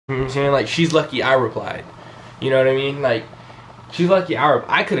You know what I'm saying? Like, she's lucky I replied. You know what I mean? Like, she's lucky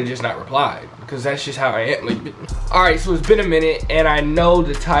I could have just not replied, because that's just how I am. Like, alright, so it's been a minute, and I know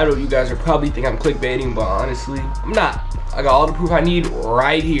the title, you guys are probably think I'm clickbaiting, but honestly, I'm not. I got all the proof I need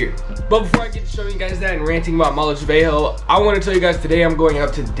right here. But before I get to showing you guys that and ranting about Malu Trevejo, I want to tell you guys today I'm going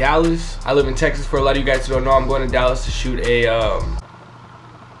up to Dallas. I live in Texas. For a lot of you guys who don't know, I'm going to Dallas to shoot a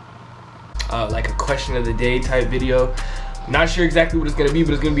like a question of the day type video. Not sure exactly what it's gonna be,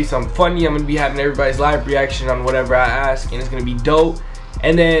 but it's gonna be something funny. I'm gonna be having everybody's live reaction on whatever I ask, and it's gonna be dope.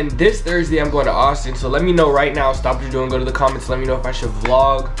 And then this Thursday I'm going to Austin, so let me know right now. Stop what you're doing, go to the comments, let me know if I should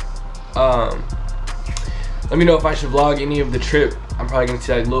vlog. Let me know if I should vlog any of the trip. I'm probably gonna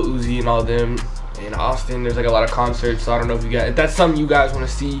see like Lil Uzi and all them in Austin. There's like a lot of concerts, so I don't know if that's something you guys want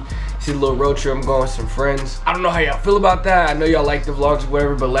to see the little road trip. I'm going with some friends. I don't know how y'all feel about that. I know y'all like the vlogs or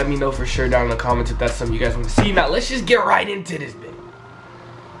whatever, but let me know for sure down in the comments if that's something you guys want to see. Now let's just get right into this bit.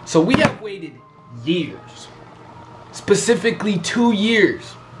 So we have waited years, specifically 2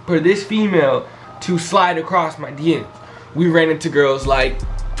 years, for this female to slide across my DMs. We ran into girls like,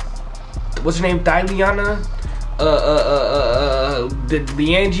 what's her name, Thyliana,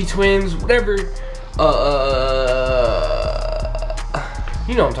 the Angie twins, whatever,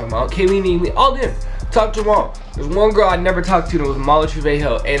 you know what I'm talking about, Kayleen, all them. Talked to them all. There's one girl I never talked to, that was Malu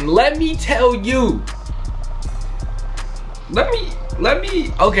Trevejo, and let me tell you,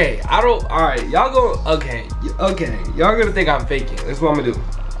 okay, alright, y'all go, okay, y'all gonna think I'm faking. This is what I'm gonna do.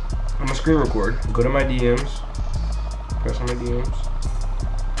 I'm gonna screen record, go to my DMs, press on my DMs.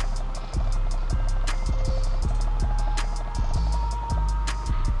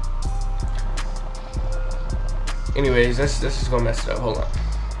 Anyways, that's just gonna mess it up. Hold on.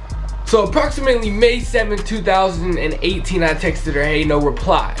 So approximately May 7th, 2018, I texted her, hey, no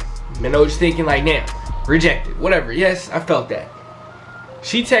reply. I know what you're thinking, like, damn, rejected, whatever. Yes, I felt that.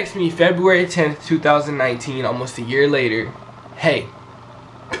 She texted me February 10th, 2019, almost a year later. Hey.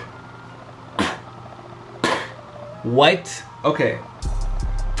 What? Okay.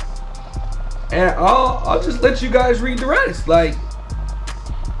 And I'll just let you guys read the rest. Like,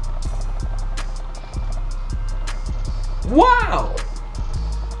 wow.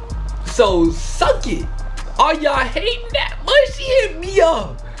 So suck it. All y'all hating that much? She hit me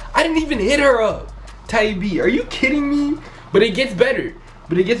up. I didn't even hit her up. Ty B, are you kidding me? But it gets better.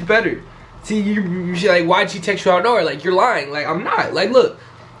 See, you like, why'd she text you out of nowhere? Like, you're lying. Like, I'm not. Like, look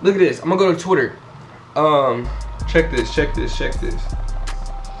at this. I'm gonna go to Twitter. Check this.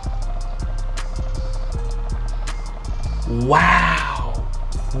 Wow.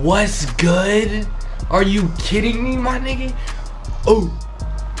 What's good? Are you kidding me, my nigga? Oh.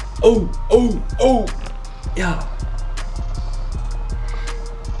 Yeah.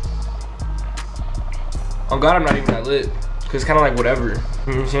 Oh God, I'm not even that lit. Cause it's kind of like whatever. You know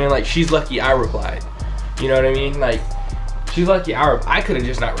what I'm saying? Like, she's lucky I replied. You know what I mean? Like, she's lucky I could have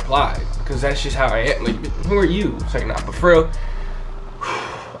just not replied. Cause that's just how I am. Like, who are you? It's like, nah, but for real,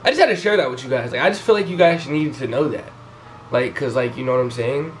 I just had to share that with you guys. Like, I just feel like you guys needed to know that. Like, cause like, you know what I'm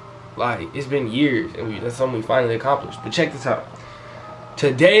saying? Like, it's been years, and that's something we finally accomplished. But check this out.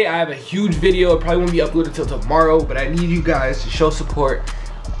 Today, I have a huge video. It probably won't be uploaded till tomorrow, but I need you guys to show support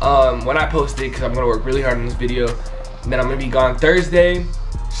when I post it, because I'm going to work really hard on this video. And then I'm going to be gone Thursday.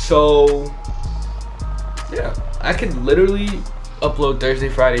 So, yeah. I could literally upload Thursday,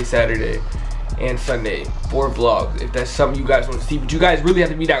 Friday, Saturday, and Sunday 4 vlogs if that's something you guys want to see. But you guys really have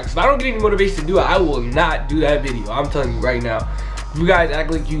to be down, because if I don't get any motivation to do it, I will not do that video. I'm telling you right now. If you guys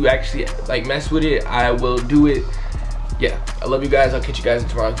act like you actually like mess with it, I will do it. Yeah, I love you guys. I'll catch you guys in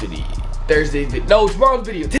tomorrow's video. Tomorrow's video.